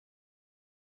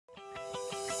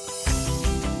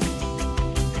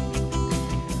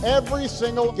Every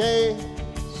single gay,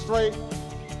 straight,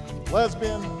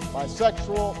 lesbian,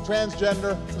 bisexual,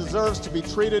 transgender deserves to be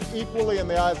treated equally in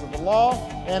the eyes of the law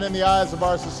and in the eyes of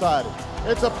our society.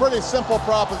 It's a pretty simple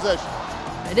proposition.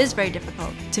 It is very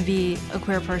difficult to be a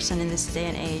queer person in this day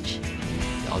and age.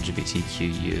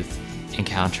 LGBTQ youth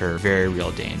encounter very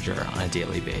real danger on a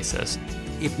daily basis.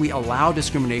 If we allow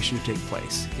discrimination to take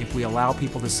place, if we allow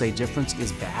people to say difference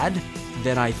is bad,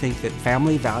 then I think that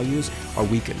family values are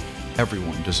weakened.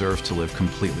 Everyone deserves to live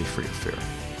completely free of fear.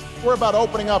 We're about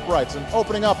opening up rights and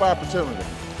opening up opportunity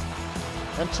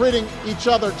and treating each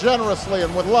other generously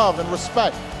and with love and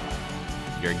respect.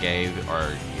 You're gay or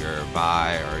you're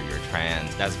bi or you're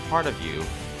trans, that's part of you,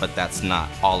 but that's not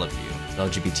all of you.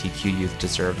 LGBTQ youth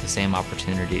deserve the same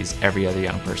opportunities every other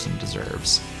young person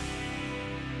deserves.